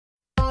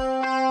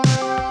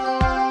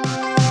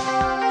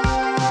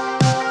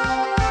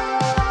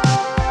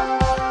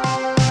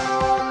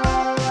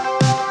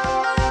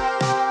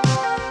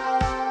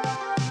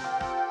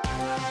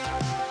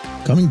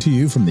Coming to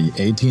you from the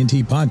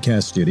AT&T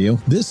Podcast Studio,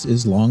 this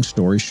is Long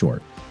Story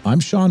Short.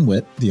 I'm Shaun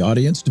Witt, the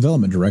Audience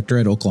Development Director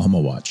at Oklahoma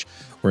Watch.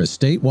 We're a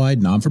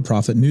statewide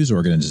non-for-profit news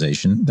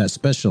organization that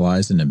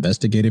specializes in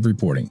investigative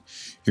reporting.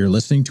 You're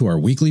listening to our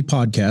weekly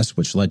podcast,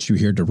 which lets you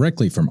hear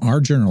directly from our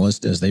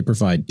journalists as they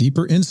provide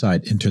deeper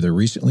insight into their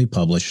recently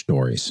published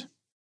stories.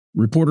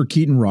 Reporter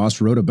Keaton Ross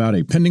wrote about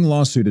a pending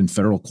lawsuit in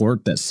federal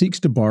court that seeks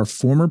to bar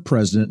former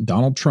President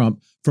Donald Trump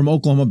from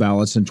Oklahoma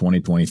ballots in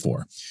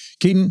 2024.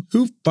 Keaton,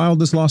 who filed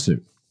this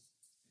lawsuit?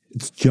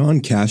 It's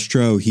John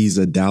Castro. He's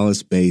a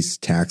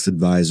Dallas-based tax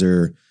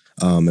advisor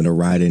and a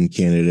write-in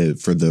candidate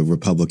for the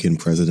Republican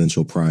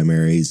presidential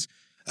primaries.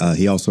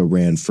 He also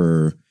ran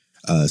for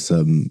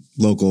some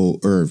local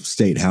or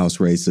state house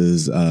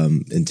races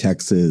in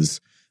Texas.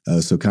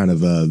 So kind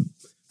of a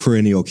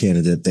perennial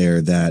candidate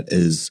there that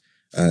is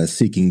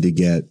seeking to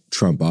get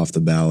Trump off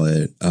the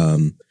ballot.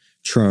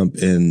 Trump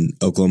and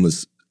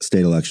Oklahoma's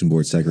State Election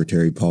Board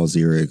Secretary Paul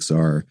Zierix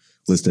are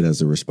listed as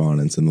the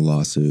respondents in the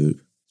lawsuit.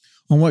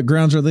 On what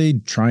grounds are they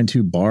trying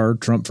to bar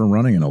Trump from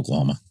running in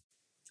Oklahoma?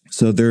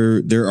 So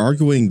they're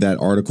arguing that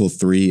Article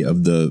 3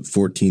 of the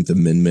 14th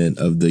Amendment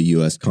of the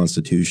U.S.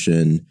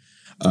 Constitution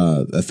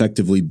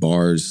effectively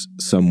bars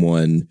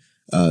someone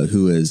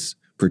who has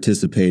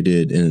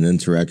participated in an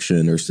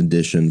insurrection or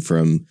sedition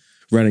from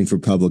running for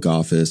public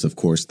office. Of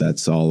course,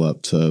 that's all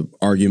up to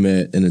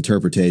argument and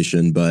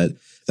interpretation, but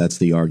that's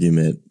the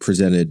argument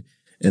presented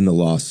in the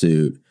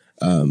lawsuit,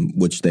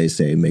 which they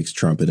say makes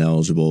Trump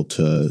ineligible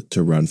to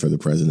run for the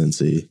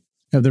presidency.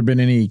 Have there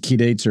been any key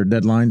dates or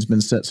deadlines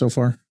been set so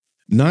far?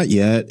 Not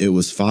yet. It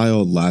was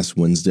filed last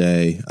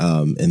Wednesday,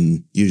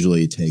 and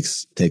usually it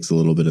takes a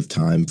little bit of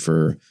time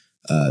for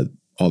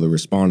all the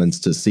respondents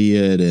to see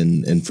it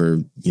and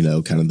for,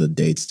 kind of the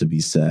dates to be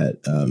set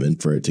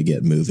and for it to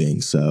get moving.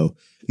 So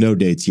no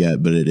dates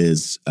yet, but it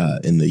is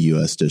in the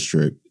U.S.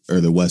 District or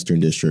the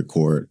Western District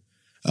Court,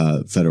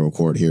 federal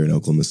court here in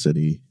Oklahoma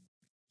City.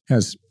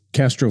 Has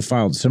Castro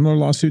filed similar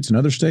lawsuits in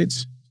other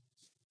states?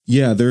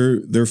 Yeah,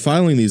 they're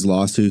filing these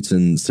lawsuits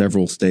in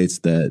several states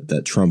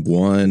that Trump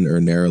won or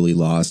narrowly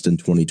lost in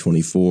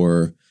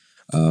 2024,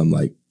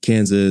 like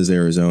Kansas,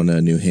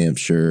 Arizona, New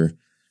Hampshire.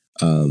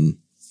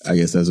 I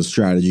guess as a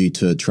strategy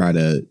to try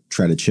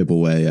to chip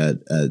away at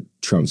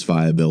Trump's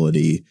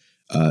viability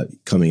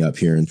coming up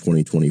here in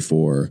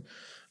 2024.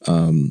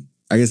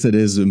 I guess it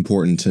is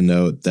important to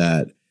note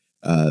that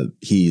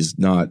he's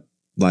not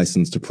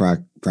licensed to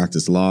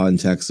practice law in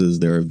Texas.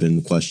 There have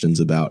been questions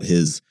about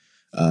his,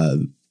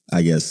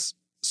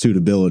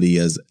 suitability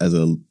as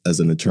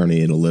an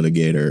attorney and a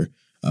litigator,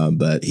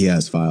 but he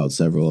has filed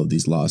several of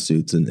these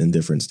lawsuits in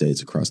different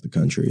states across the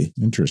country.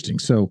 Interesting.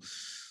 So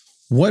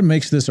what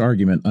makes this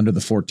argument under the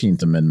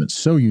 14th Amendment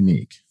so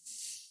unique?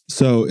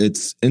 So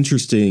it's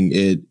interesting.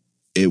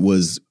 It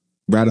was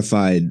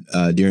ratified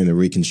during the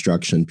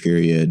Reconstruction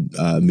period,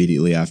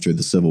 immediately after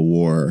the Civil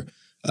War,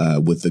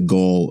 with the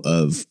goal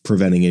of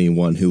preventing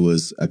anyone who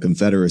was a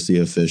Confederacy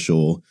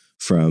official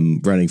from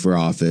running for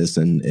office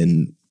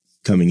and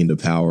coming into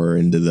power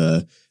into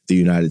the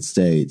United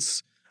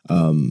States.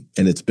 And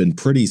it's been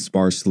pretty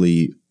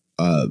sparsely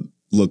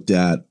looked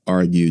at,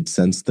 argued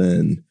since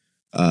then.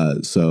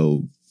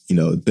 So,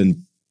 it's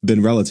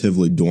been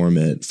relatively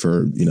dormant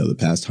for, the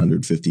past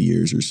 150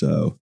 years or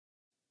so.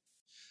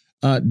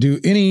 Do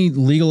any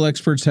legal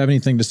experts have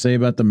anything to say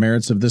about the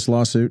merits of this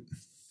lawsuit?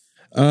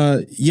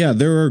 Yeah,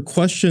 there are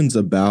questions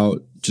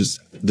about just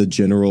the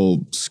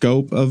general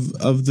scope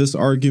of this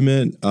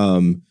argument.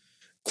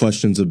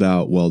 Questions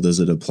about, well, does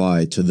it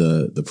apply to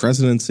the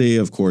presidency?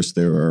 Of course,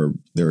 there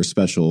are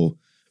special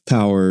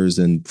powers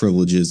and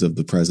privileges of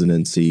the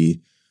presidency.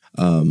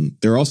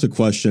 There are also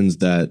questions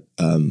that,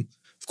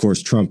 of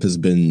course, Trump has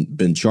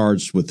been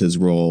charged with his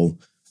role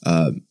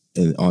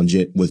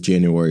with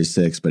January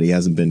 6th, but he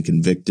hasn't been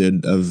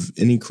convicted of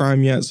any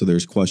crime yet. So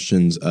there's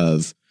questions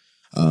of,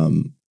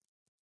 can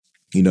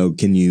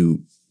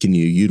you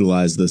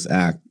utilize this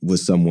act with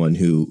someone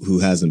who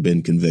hasn't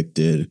been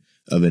convicted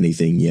of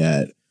anything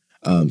yet?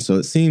 So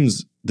it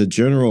seems the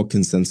general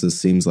consensus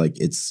seems like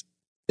it's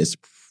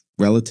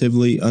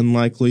relatively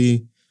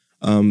unlikely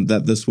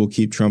that this will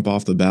keep Trump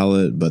off the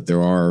ballot, but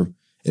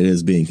it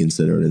is being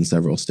considered in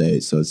several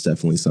states. So it's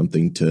definitely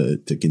something to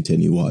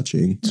continue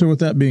watching. So with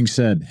that being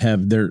said,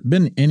 have there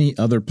been any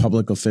other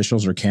public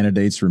officials or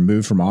candidates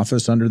removed from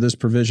office under this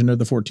provision of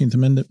the 14th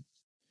Amendment?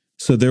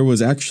 So there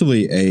was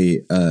actually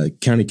a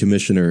county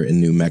commissioner in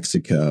New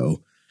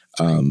Mexico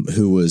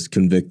who was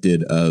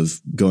convicted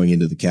of going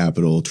into the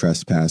Capitol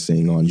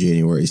trespassing on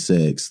January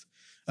 6th.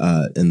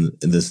 And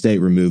the state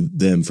removed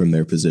them from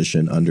their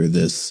position under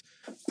this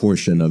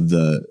portion of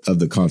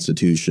the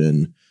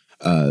Constitution.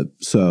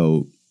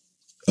 So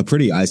a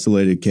pretty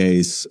isolated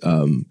case,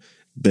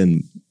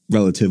 been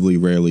relatively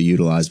rarely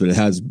utilized, but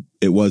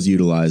it was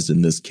utilized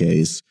in this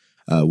case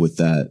with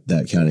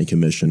that county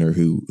commissioner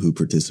who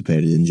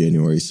participated in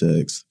January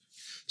 6th.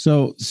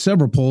 So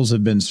several polls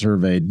have been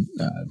surveyed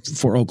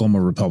for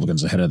Oklahoma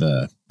Republicans ahead of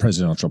the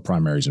presidential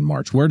primaries in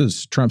March. Where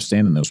does Trump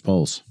stand in those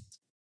polls?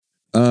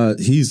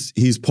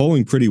 He's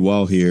polling pretty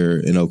well here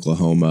in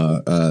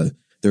Oklahoma.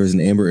 there was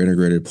an Amber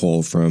Integrated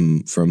poll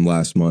from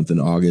last month in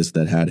August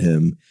that had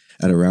him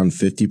at around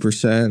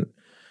 50%.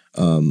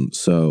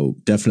 So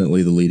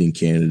definitely the leading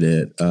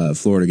candidate.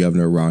 Florida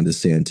Governor Ron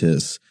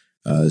DeSantis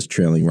is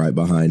trailing right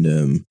behind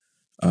him.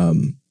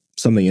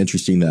 Something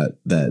interesting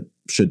that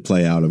should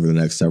play out over the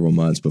next several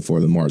months before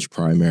the March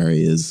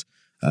primary is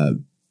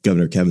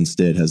Governor Kevin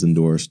Stitt has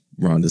endorsed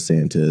Ron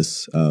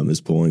DeSantis,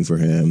 is pulling for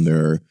him.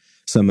 There are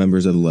some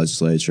members of the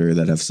legislature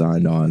that have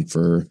signed on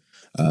for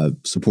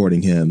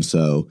supporting him.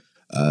 So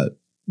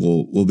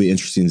will be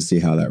interesting to see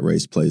how that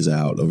race plays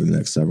out over the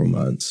next several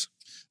months.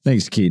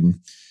 Thanks,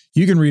 Keaton.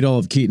 You can read all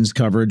of Keaton's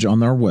coverage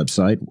on our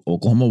website,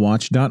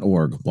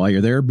 oklahomawatch.org. While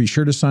you're there, be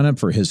sure to sign up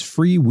for his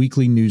free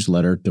weekly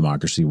newsletter,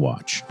 Democracy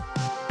Watch.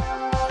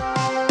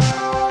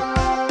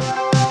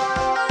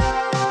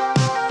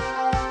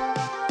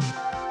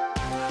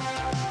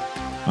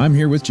 I'm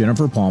here with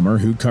Jennifer Palmer,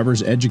 who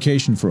covers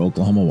education for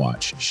Oklahoma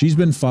Watch. She's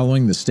been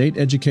following the state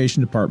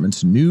education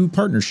department's new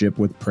partnership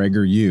with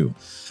PragerU.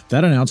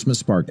 That announcement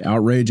sparked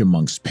outrage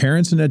amongst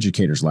parents and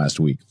educators last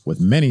week, with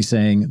many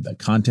saying the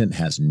content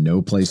has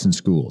no place in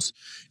schools.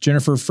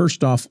 Jennifer,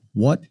 first off,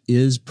 what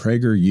is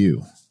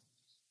PragerU?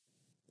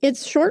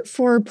 It's short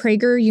for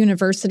Prager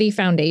University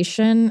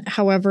Foundation.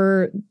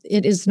 However,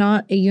 it is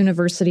not a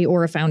university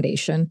or a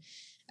foundation.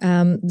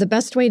 The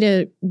best way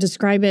to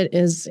describe it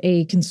is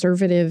a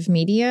conservative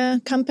media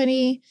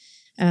company.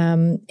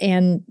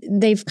 And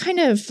they've kind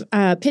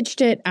of pitched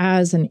it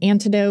as an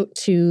antidote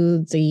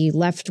to the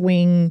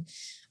left-wing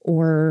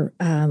or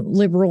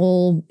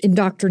liberal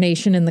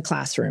indoctrination in the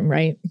classroom,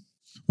 right?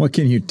 What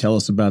can you tell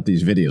us about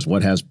these videos?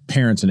 What has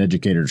parents and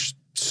educators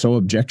so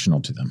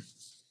objectionable to them?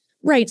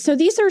 Right. So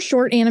these are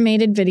short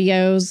animated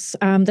videos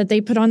that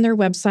they put on their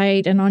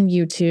website and on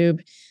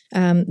YouTube.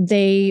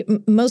 They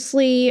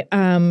mostly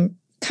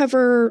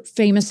cover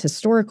famous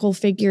historical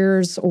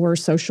figures or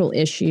social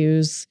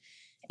issues.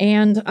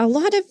 And a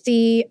lot of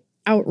the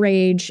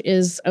outrage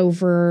is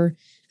over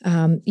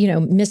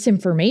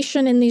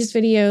misinformation in these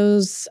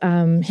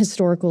videos,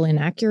 historical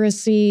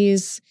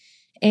inaccuracies,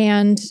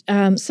 and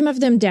some of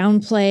them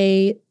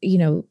downplay,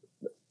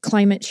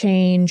 climate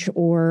change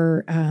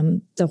or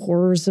the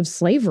horrors of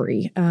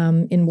slavery.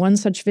 In one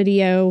such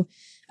video,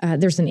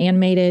 there's an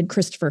animated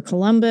Christopher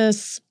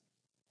Columbus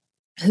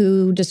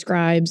who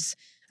describes,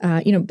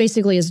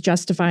 basically as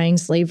justifying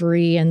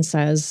slavery and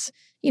says,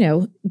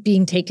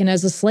 being taken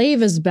as a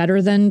slave is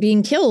better than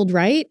being killed,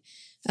 right?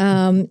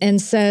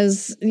 And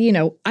says,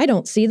 I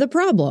don't see the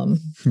problem.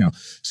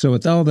 So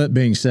with all that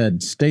being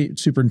said, State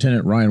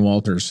Superintendent Ryan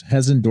Walters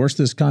has endorsed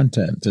this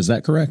content. Is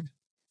that correct?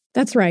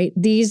 That's right.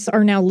 These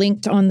are now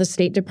linked on the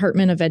State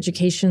Department of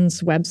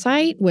Education's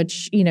website,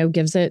 which,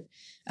 gives it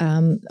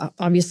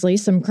obviously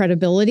some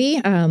credibility.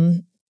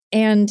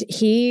 And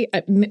he,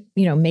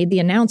 made the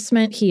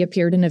announcement. He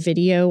appeared in a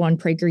video on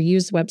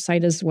PragerU's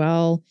website as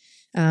well.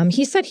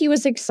 He said he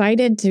was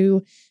excited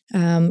to,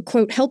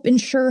 quote, help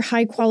ensure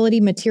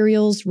high-quality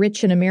materials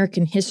rich in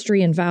American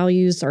history and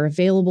values are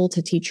available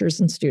to teachers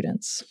and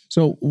students.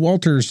 So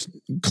Walters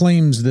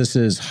claims this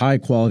is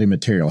high-quality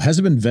material. Has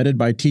it been vetted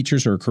by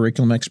teachers or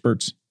curriculum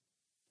experts?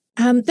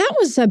 That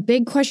was a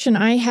big question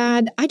I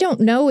had. I don't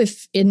know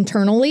if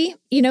internally,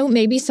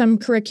 maybe some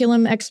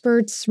curriculum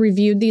experts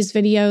reviewed these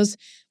videos,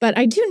 but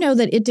I do know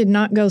that it did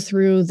not go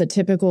through the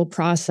typical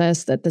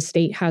process that the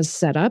state has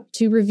set up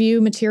to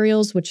review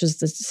materials, which is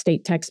the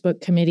state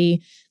textbook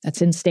committee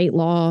that's in state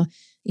law.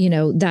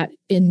 That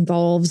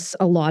involves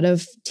a lot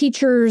of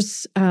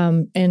teachers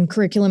and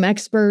curriculum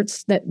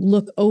experts that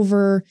look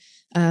over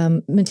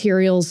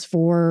materials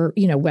for,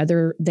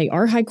 whether they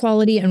are high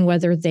quality and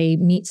whether they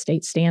meet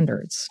state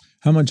standards.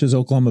 How much is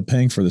Oklahoma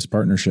paying for this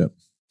partnership?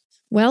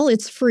 Well,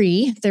 it's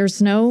free.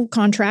 There's no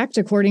contract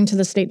according to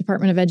the State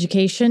Department of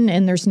Education,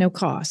 and there's no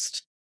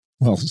cost.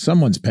 Well,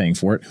 someone's paying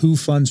for it. Who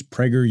funds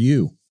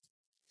PragerU?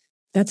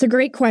 That's a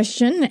great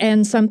question,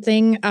 and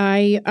something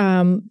I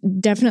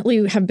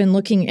definitely have been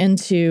looking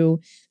into.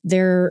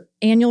 Their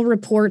annual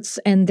reports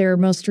and their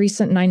most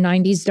recent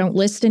 990s don't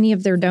list any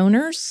of their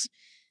donors.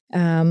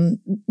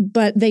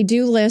 But they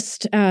do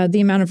list the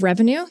amount of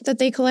revenue that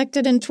they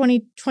collected in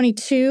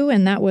 2022,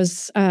 and that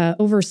was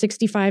over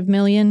 $65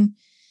 million.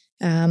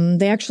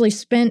 They actually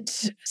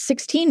spent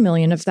 $16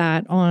 million of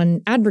that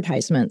on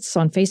advertisements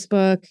on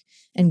Facebook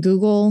and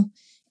Google,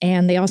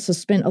 and they also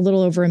spent a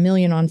little over $1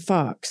 million on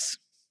Fox.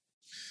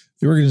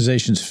 The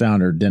organization's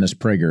founder, Dennis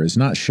Prager, is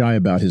not shy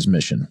about his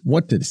mission.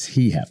 What does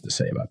he have to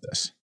say about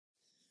this?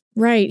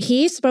 Right.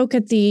 He spoke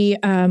at the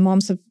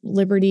Moms of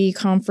Liberty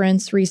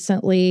conference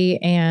recently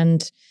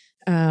and,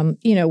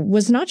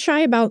 was not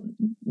shy about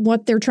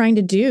what they're trying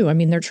to do. I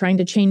mean, they're trying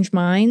to change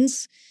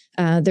minds.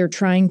 They're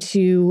trying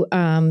to,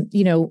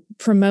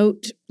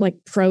 promote like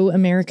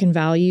pro-American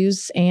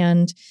values.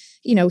 And,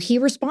 he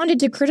responded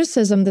to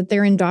criticism that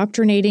they're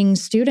indoctrinating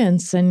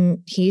students.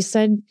 And he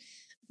said,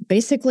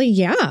 basically,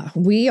 yeah,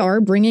 we are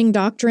bringing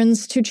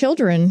doctrines to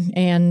children.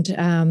 And,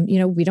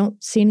 we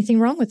don't see anything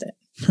wrong with it.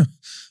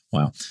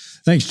 Wow.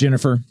 Thanks,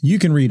 Jennifer. You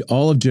can read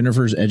all of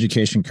Jennifer's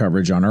education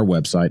coverage on our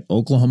website,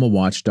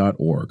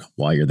 oklahomawatch.org.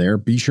 While you're there,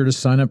 be sure to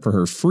sign up for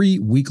her free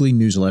weekly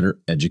newsletter,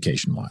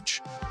 Education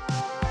Watch.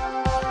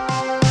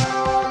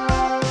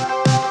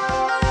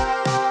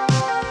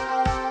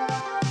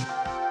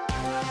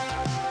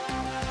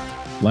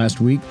 Last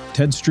week,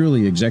 Ted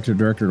Struley, Executive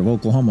Director of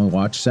Oklahoma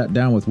Watch, sat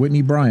down with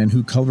Whitney Bryen,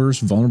 who covers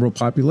vulnerable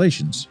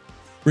populations.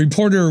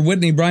 Reporter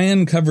Whitney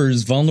Bryen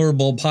covers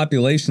vulnerable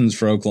populations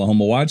for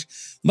Oklahoma Watch.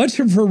 Much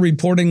of her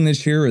reporting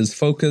this year is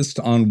focused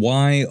on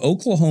why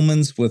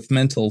Oklahomans with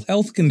mental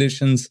health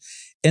conditions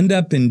end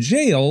up in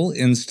jail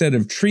instead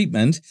of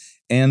treatment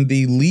and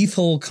the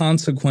lethal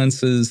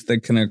consequences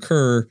that can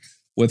occur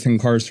with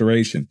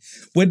incarceration.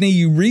 Whitney,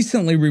 you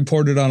recently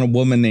reported on a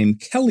woman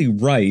named Kelly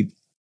Wright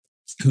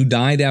who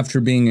died after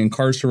being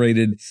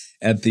incarcerated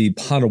at the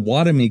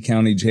Pottawatomie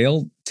County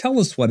Jail. Tell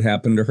us what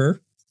happened to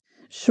her.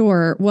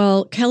 Sure.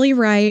 Well, Kelly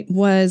Wright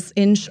was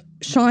in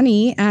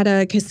Shawnee at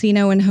a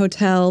casino and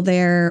hotel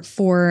there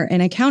for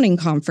an accounting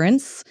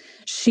conference.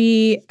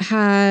 She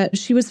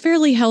was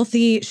fairly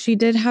healthy. She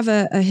did have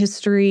a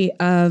history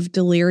of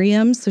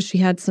delirium, so she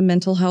had some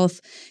mental health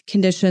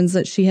conditions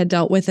that she had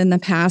dealt with in the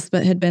past,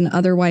 but had been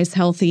otherwise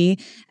healthy.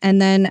 And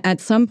then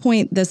at some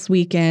point this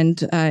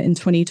weekend in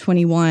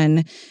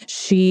 2021,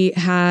 she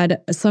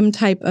had some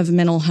type of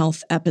mental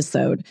health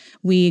episode.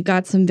 We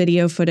got some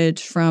video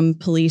footage from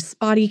police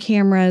body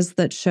cameras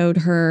that showed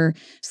her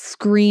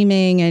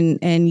screaming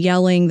and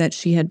yelling that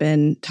she had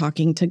been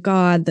talking to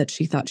God, that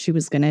she thought she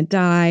was going to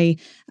die.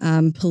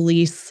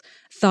 Police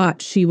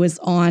thought she was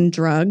on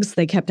drugs.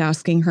 They kept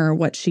asking her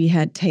what she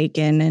had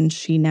taken, and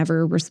she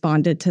never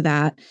responded to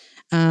that.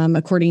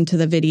 According to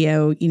the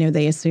video,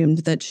 they assumed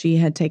that she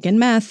had taken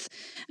meth.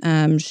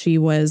 She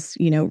was,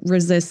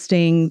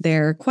 resisting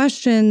their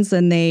questions,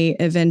 and they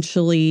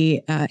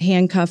eventually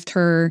handcuffed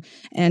her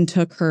and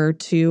took her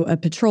to a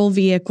patrol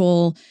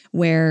vehicle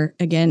where,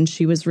 again,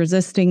 she was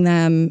resisting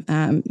them.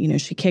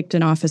 She kicked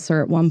an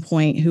officer at one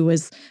point who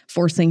was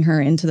forcing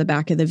her into the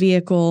back of the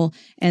vehicle.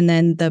 And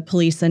then the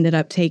police ended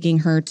up taking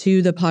her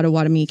to the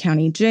Pottawatomie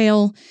County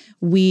Jail.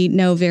 We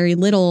know very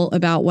little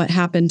about what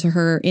happened to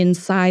her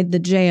inside the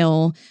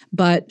jail,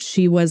 but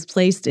she was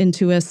placed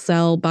into a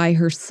cell by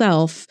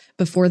herself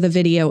before the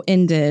video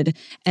ended.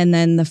 And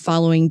then the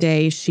following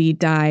day, she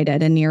died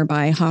at a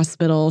nearby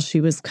hospital.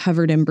 She was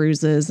covered in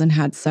bruises and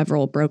had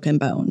several broken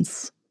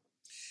bones.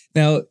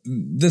 Now,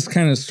 this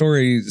kind of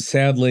story,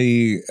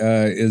 sadly,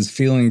 is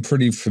feeling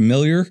pretty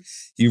familiar.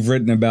 You've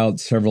written about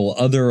several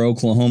other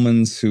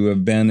Oklahomans who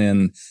have been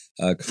in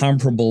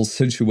comparable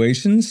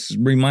situations.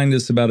 Remind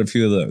us about a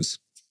few of those.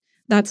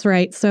 That's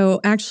right. So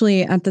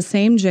actually at the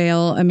same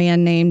jail, a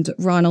man named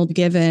Ronald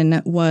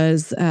Given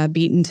was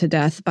beaten to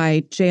death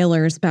by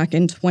jailers back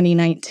in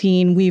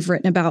 2019. We've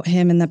written about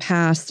him in the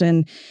past,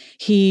 and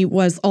he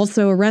was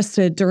also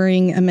arrested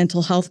during a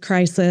mental health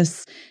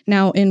crisis.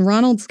 Now, in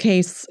Ronald's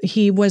case,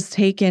 he was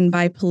taken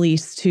by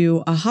police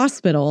to a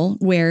hospital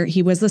where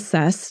he was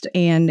assessed,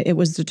 and it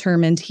was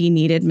determined he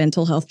needed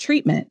mental health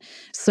treatment.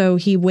 So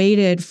he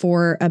waited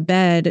for a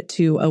bed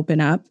to open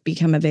up,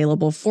 become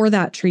available for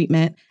that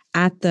treatment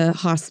at the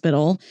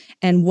hospital.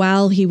 And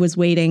while he was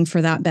waiting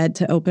for that bed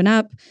to open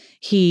up,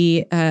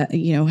 he,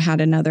 had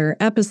another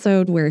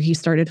episode where he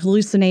started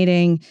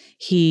hallucinating.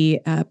 He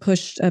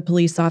pushed a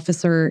police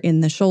officer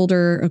in the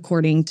shoulder,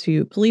 according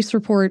to police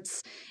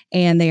reports,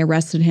 and they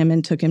arrested him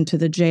and took him to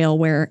the jail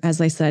where,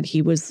 as I said,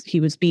 he was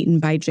beaten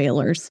by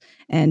jailers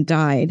and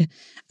died.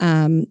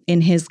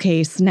 In his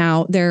case.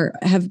 Now, there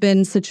have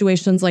been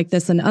situations like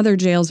this in other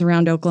jails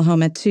around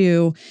Oklahoma,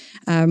 too.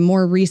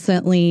 More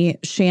recently,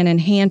 Shannon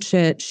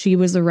Hanchett, she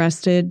was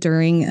arrested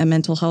during a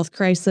mental health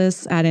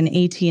crisis at an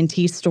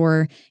AT&T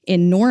store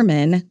in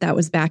Norman. That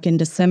was back in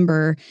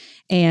December.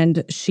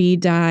 And she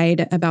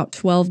died about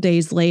 12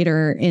 days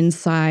later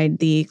inside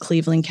the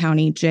Cleveland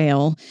County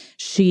Jail.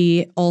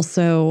 She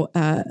also,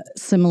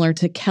 similar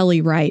to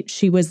Kelly Wright,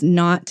 she was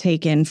not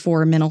taken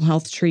for mental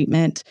health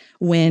treatment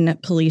when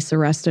police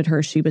arrested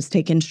her. She was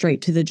taken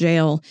straight to the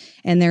jail.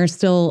 And there are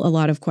still a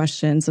lot of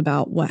questions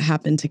about what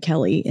happened to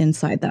Kelly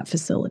inside that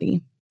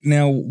facility.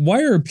 Now,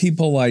 why are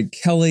people like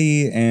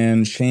Kelly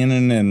and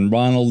Shannon and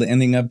Ronald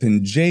ending up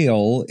in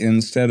jail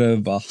instead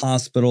of a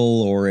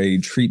hospital or a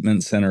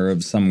treatment center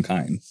of some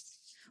kind?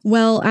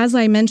 Well, as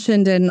I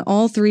mentioned, in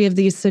all three of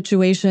these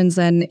situations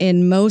and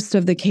in most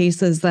of the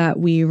cases that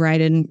we write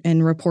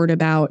and report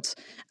about,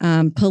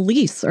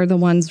 police are the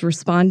ones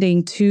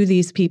responding to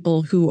these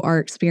people who are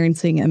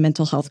experiencing a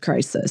mental health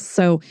crisis.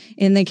 So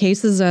in the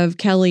cases of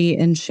Kelly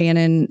and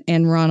Shannon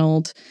and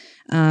Ronald,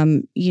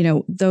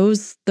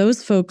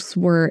 those folks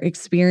were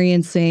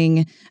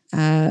experiencing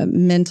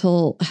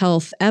mental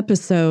health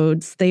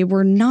episodes. They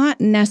were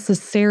not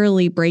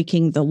necessarily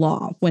breaking the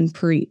law when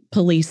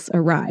police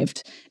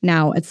arrived.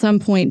 Now, at some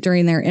point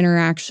during their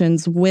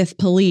interactions with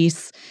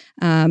police,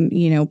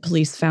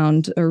 Police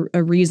found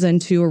a reason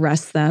to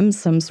arrest them,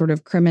 some sort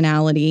of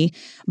criminality.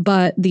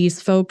 But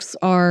these folks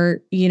are,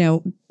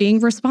 being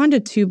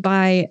responded to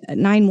by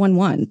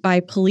 911,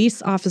 by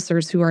police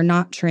officers who are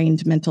not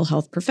trained mental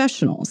health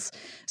professionals.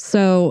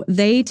 So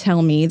the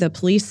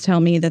police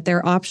tell me that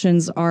their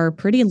options are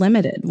pretty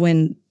limited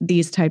when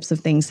these types of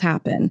things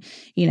happen.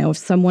 If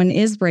someone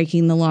is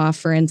breaking the law,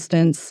 for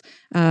instance,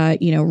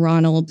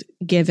 Ronald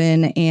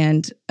Given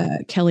and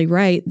Kelly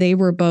Wright, they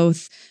were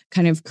both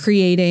kind of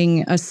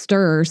creating a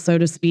stir, so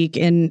to speak,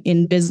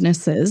 in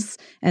businesses,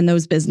 and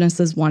those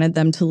businesses wanted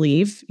them to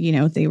leave.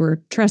 They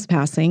were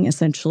trespassing,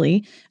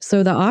 essentially.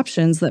 So the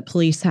options that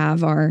police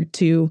have are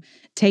to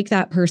take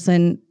that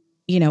person,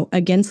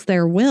 against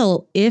their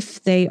will,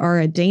 if they are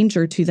a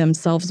danger to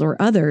themselves or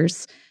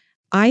others,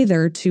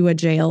 either to a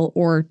jail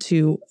or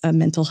to a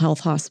mental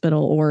health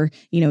hospital or,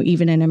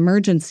 even an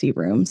emergency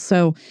room.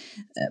 So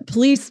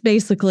police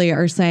basically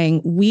are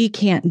saying we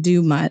can't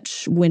do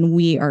much when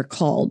we are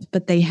called,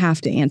 but they have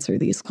to answer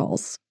these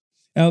calls.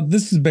 Now,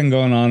 this has been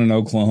going on in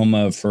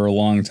Oklahoma for a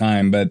long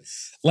time, but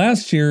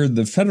last year,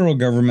 the federal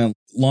government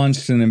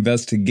launched an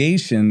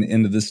investigation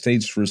into the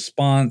state's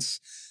response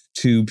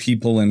to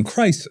people in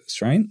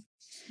crisis, right?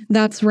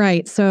 That's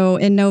right. So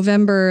in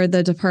November,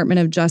 the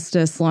Department of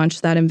Justice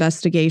launched that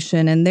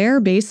investigation, and they're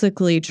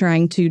basically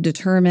trying to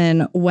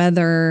determine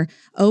whether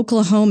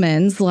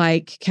Oklahomans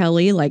like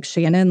Kelly, like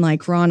Shannon,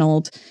 like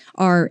Ronald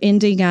are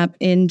ending up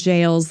in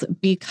jails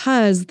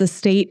because the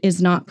state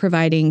is not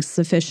providing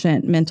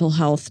sufficient mental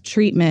health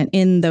treatment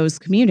in those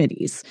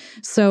communities.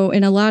 So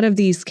in a lot of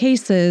these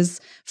cases,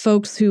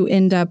 folks who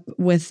end up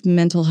with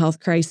mental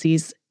health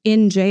crises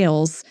in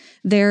jails,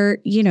 they're,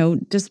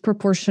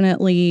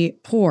 disproportionately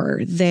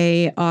poor.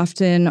 They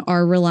often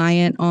are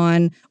reliant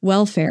on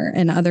welfare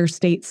and other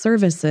state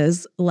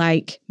services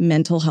like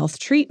mental health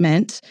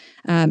treatment.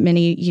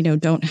 Many,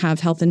 don't have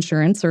health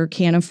insurance or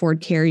can't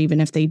afford care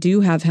even if they do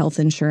have health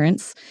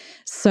insurance.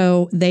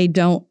 So they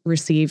don't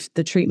receive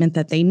the treatment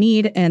that they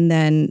need, and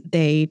then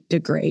they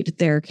degrade.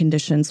 Their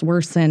conditions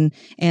worsen.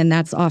 And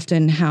that's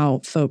often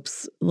how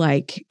folks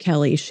like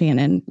Kelly,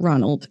 Shannon,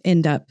 Ronald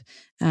end up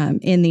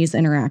in these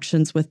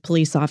interactions with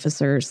police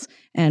officers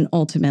and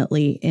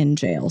ultimately in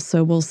jail.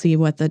 So we'll see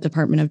what the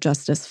Department of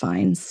Justice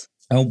finds.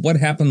 What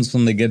happens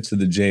when they get to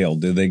the jail?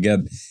 Do they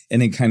get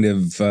any kind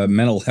of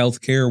mental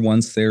health care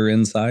once they're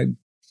inside?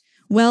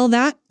 Well,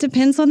 that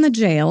depends on the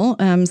jail.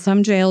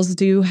 Some jails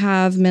do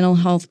have mental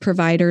health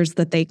providers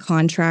that they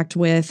contract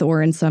with,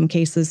 or in some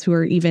cases who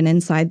are even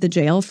inside the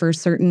jail for a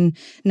certain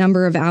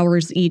number of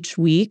hours each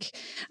week.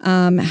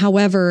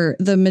 However,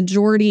 the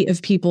majority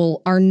of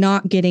people are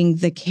not getting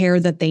the care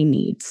that they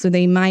need. So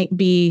they might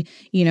be,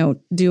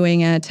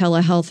 doing a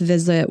telehealth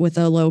visit with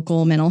a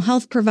local mental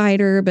health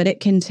provider, but it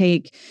can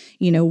take,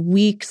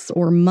 weeks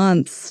or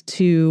months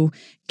to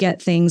get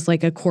things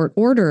like a court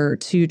order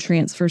to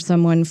transfer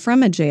someone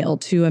from a jail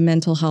to a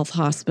mental health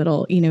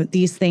hospital.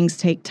 These things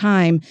take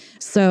time.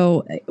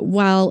 So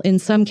while in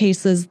some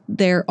cases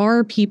there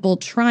are people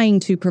trying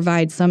to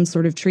provide some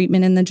sort of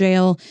treatment in the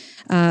jail,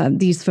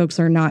 these folks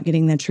are not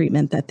getting the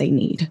treatment that they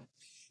need.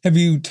 Have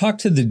you talked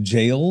to the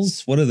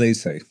jails? What do they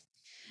say?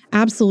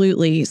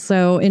 Absolutely.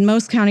 So in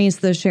most counties,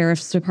 the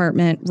sheriff's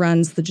department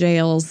runs the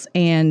jails,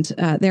 and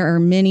there are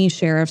many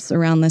sheriffs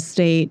around the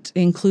state,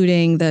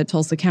 including the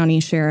Tulsa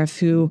County sheriff,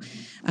 who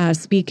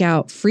speak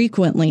out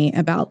frequently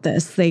about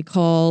this. They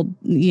call,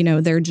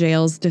 their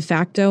jails de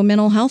facto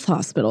mental health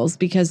hospitals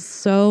because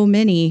so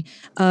many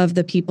of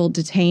the people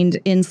detained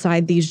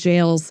inside these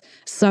jails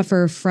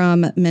suffer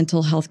from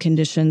mental health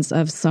conditions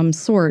of some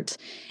sort.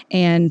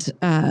 And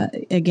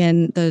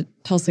again, the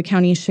Tulsa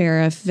County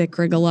Sheriff, Vic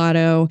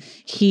Rigolato,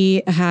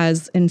 he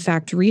has, in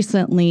fact,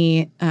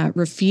 recently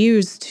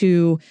refused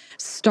to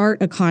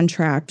start a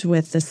contract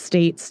with the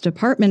state's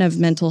Department of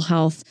Mental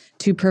Health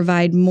to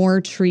provide more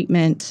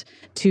treatment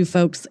to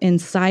folks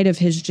inside of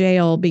his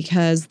jail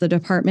because the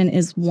department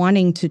is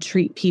wanting to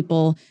treat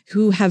people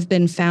who have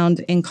been found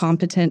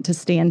incompetent to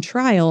stand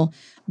trial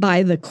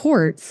by the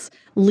courts,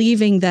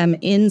 leaving them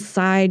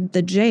inside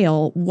the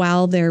jail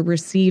while they're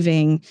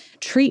receiving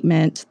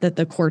treatment that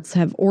the courts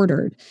have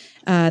ordered.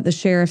 The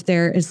sheriff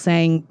there is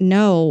saying,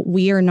 no,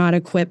 we are not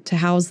equipped to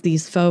house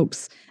these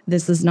folks.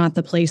 This is not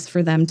the place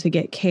for them to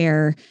get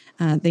care.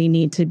 They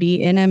need to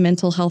be in a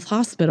mental health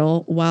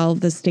hospital, while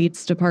the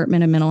state's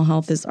Department of Mental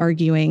Health is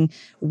arguing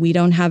we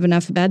don't have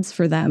enough beds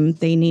for them.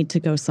 They need to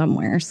go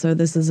somewhere. So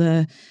this is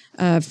a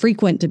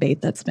frequent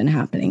debate that's been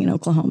happening in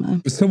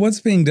Oklahoma. So what's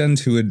being done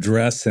to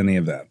address any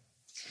of that?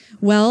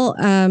 Well,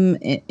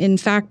 in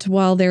fact,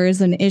 while there is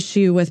an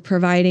issue with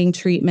providing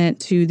treatment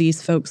to these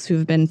folks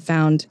who've been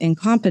found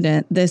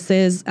incompetent, this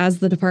is, as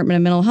the Department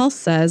of Mental Health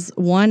says,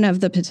 one of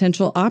the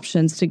potential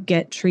options to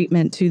get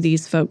treatment to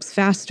these folks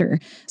faster.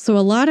 So a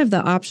lot of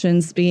the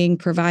options being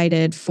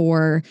provided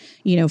for,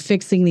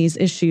 fixing these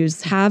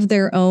issues have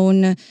their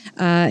own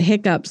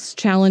hiccups,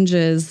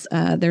 challenges.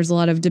 There's a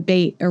lot of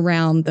debate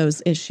around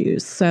those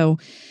issues. So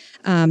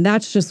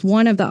That's just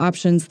one of the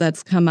options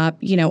that's come up.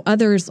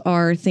 Others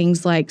are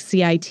things like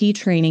CIT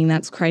training,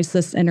 that's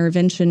crisis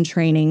intervention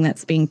training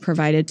that's being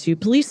provided to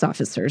police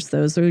officers.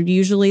 Those are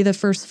usually the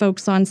first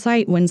folks on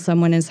site when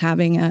someone is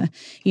having a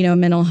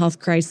mental health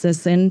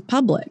crisis in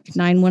public.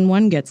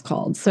 911 gets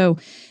called. So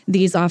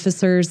these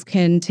officers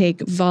can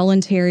take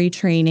voluntary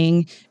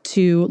training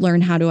to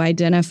learn how to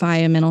identify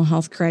a mental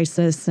health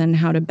crisis and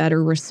how to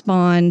better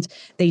respond.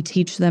 They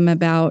teach them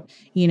about,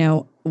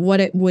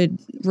 what it would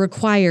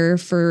require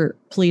for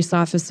police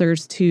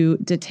officers to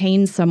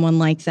detain someone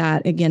like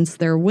that against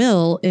their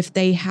will if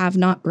they have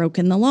not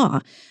broken the law.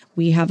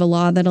 We have a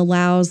law that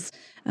allows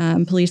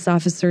police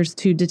officers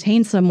to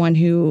detain someone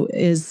who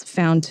is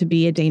found to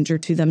be a danger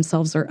to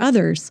themselves or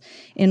others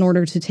in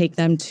order to take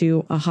them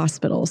to a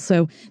hospital.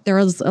 So there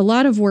is a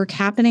lot of work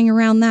happening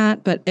around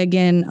that, but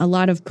again, a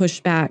lot of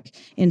pushback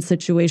in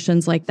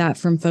situations like that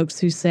from folks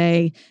who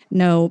say,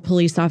 no,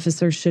 police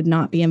officers should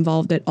not be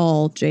involved at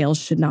all, jails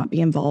should not be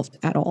involved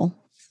at all.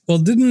 Well,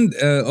 didn't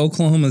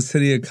Oklahoma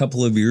City a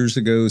couple of years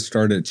ago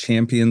start a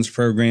Champions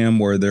program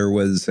where there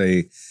was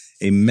a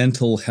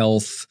mental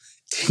health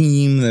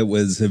team that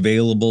was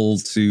available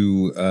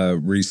to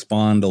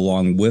respond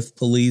along with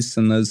police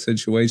in those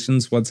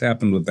situations? What's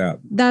happened with that?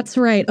 That's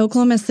right.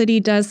 Oklahoma City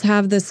does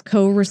have this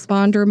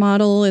co-responder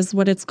model is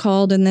what it's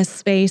called in this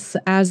space,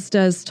 as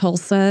does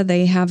Tulsa.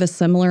 They have a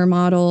similar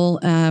model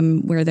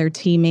where they're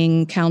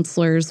teaming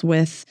counselors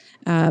with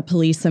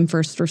police and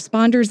first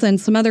responders,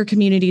 and some other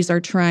communities are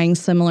trying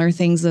similar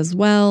things as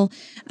well.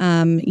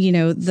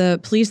 The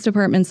police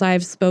departments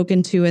I've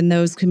spoken to in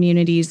those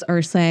communities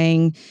are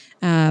saying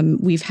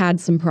we've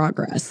had some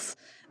progress.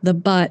 The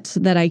but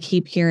that I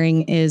keep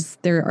hearing is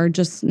there are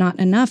just not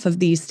enough of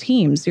these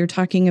teams. You're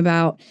talking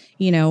about,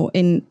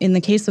 in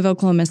the case of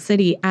Oklahoma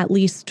City, at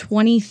least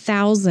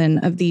 20,000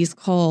 of these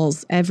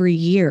calls every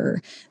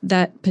year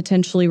that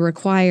potentially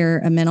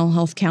require a mental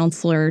health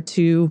counselor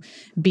to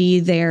be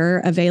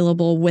there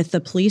available with the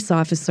police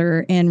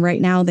officer. And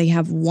right now they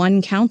have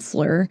one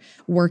counselor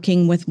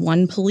working with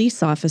one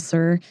police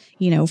officer,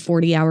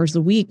 40 hours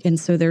a week. And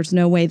so there's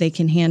no way they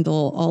can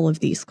handle all of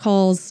these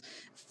calls.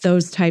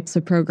 Those types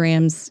of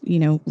programs,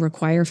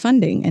 require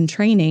funding and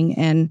training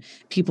and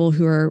people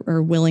who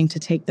are willing to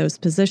take those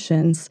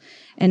positions.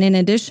 And in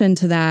addition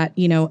to that,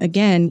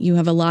 again, you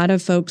have a lot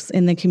of folks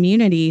in the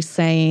community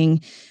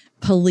saying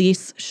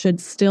police should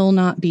still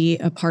not be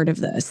a part of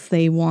this.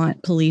 They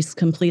want police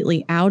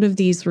completely out of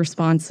these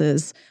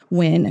responses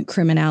when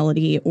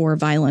criminality or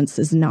violence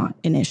is not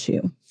an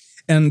issue.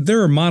 And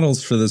there are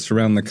models for this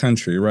around the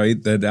country,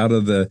 right? That out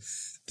of the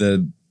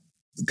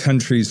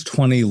country's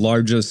 20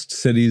 largest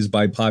cities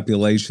by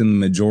population,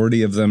 the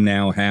majority of them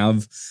now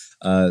have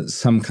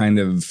some kind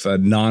of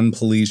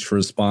non-police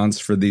response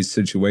for these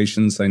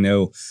situations. I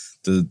know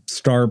the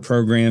STAR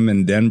program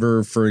in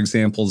Denver, for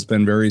example, has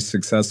been very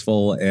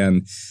successful.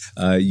 And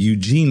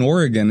Eugene,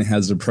 Oregon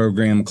has a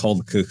program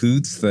called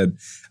Cahoots that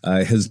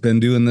has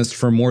been doing this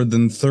for more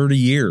than 30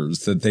 years,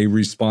 that they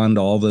respond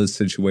to all those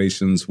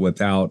situations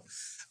without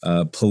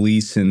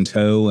police in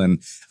tow,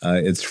 and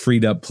it's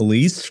freed up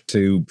police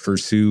to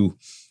pursue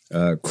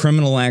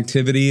criminal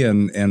activity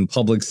and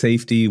public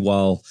safety,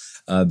 while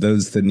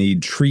those that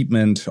need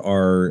treatment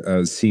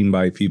are seen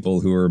by people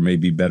who are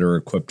maybe better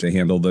equipped to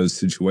handle those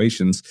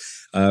situations.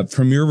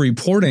 From your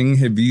reporting,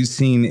 have you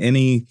seen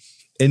any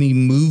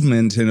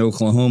movement in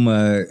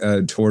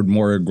Oklahoma toward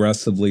more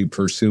aggressively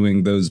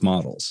pursuing those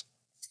models?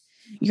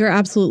 You're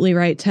absolutely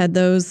right, Ted.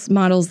 Those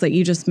models that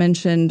you just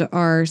mentioned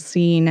are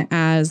seen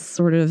as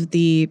sort of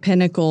the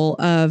pinnacle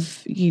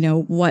of,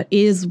 what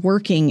is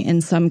working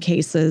in some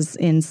cases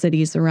in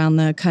cities around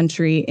the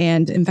country.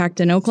 And in fact,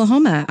 in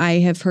Oklahoma, I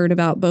have heard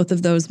about both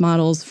of those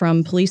models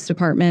from police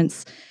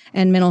departments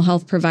and mental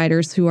health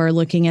providers who are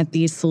looking at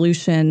these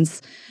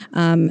solutions.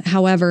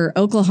 However,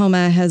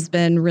 Oklahoma has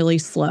been really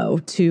slow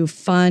to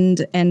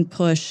fund and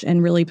push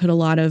and really put a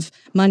lot of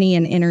money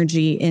and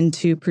energy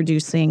into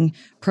producing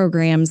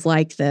programs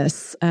like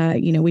this.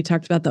 We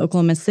talked about the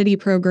Oklahoma City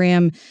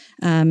program.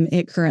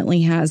 It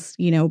currently has,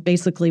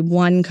 basically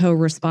one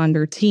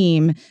co-responder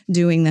team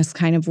doing this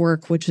kind of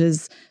work, which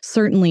is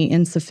certainly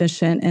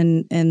insufficient.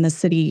 And the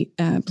city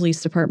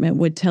police department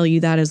would tell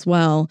you that as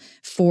well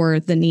for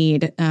the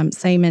need.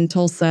 Same in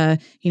Tulsa.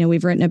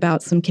 We've written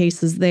about some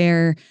cases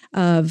there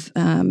of,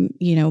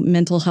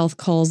 mental health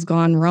calls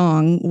gone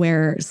wrong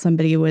where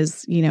somebody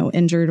was,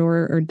 injured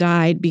or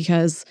died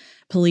because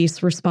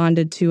police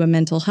responded to a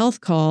mental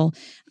health call.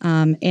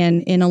 And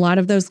in a lot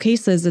of those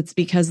cases, it's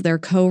because their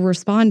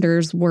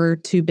co-responders were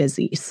too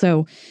busy.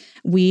 So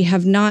we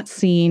have not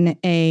seen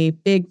a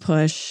big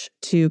push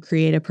to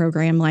create a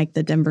program like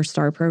the Denver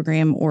STAR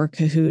program or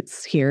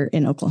Cahoots here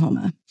in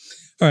Oklahoma.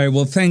 All right.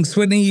 Well, thanks,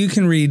 Whitney. You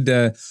can read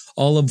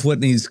all of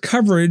Whitney's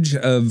coverage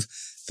of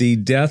the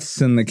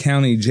deaths in the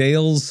county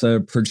jails,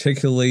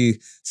 particularly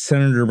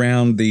centered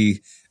around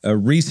the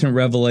recent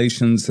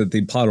revelations at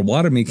the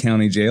Pottawatomie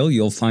County Jail.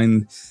 You'll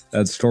find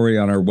that story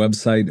on our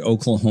website,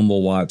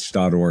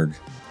 oklahomawatch.org.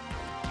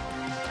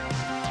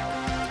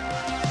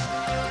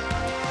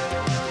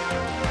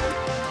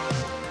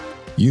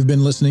 You've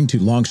been listening to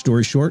Long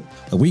Story Short,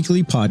 a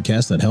weekly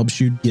podcast that helps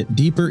you get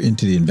deeper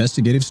into the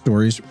investigative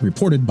stories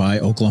reported by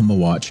Oklahoma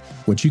Watch,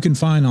 which you can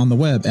find on the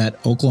web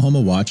at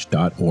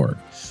oklahomawatch.org.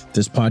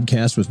 This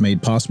podcast was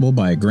made possible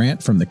by a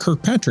grant from the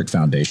Kirkpatrick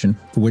Foundation,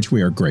 for which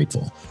we are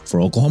grateful. For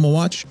Oklahoma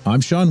Watch,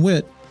 I'm Shaun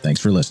Witt. Thanks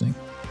for listening.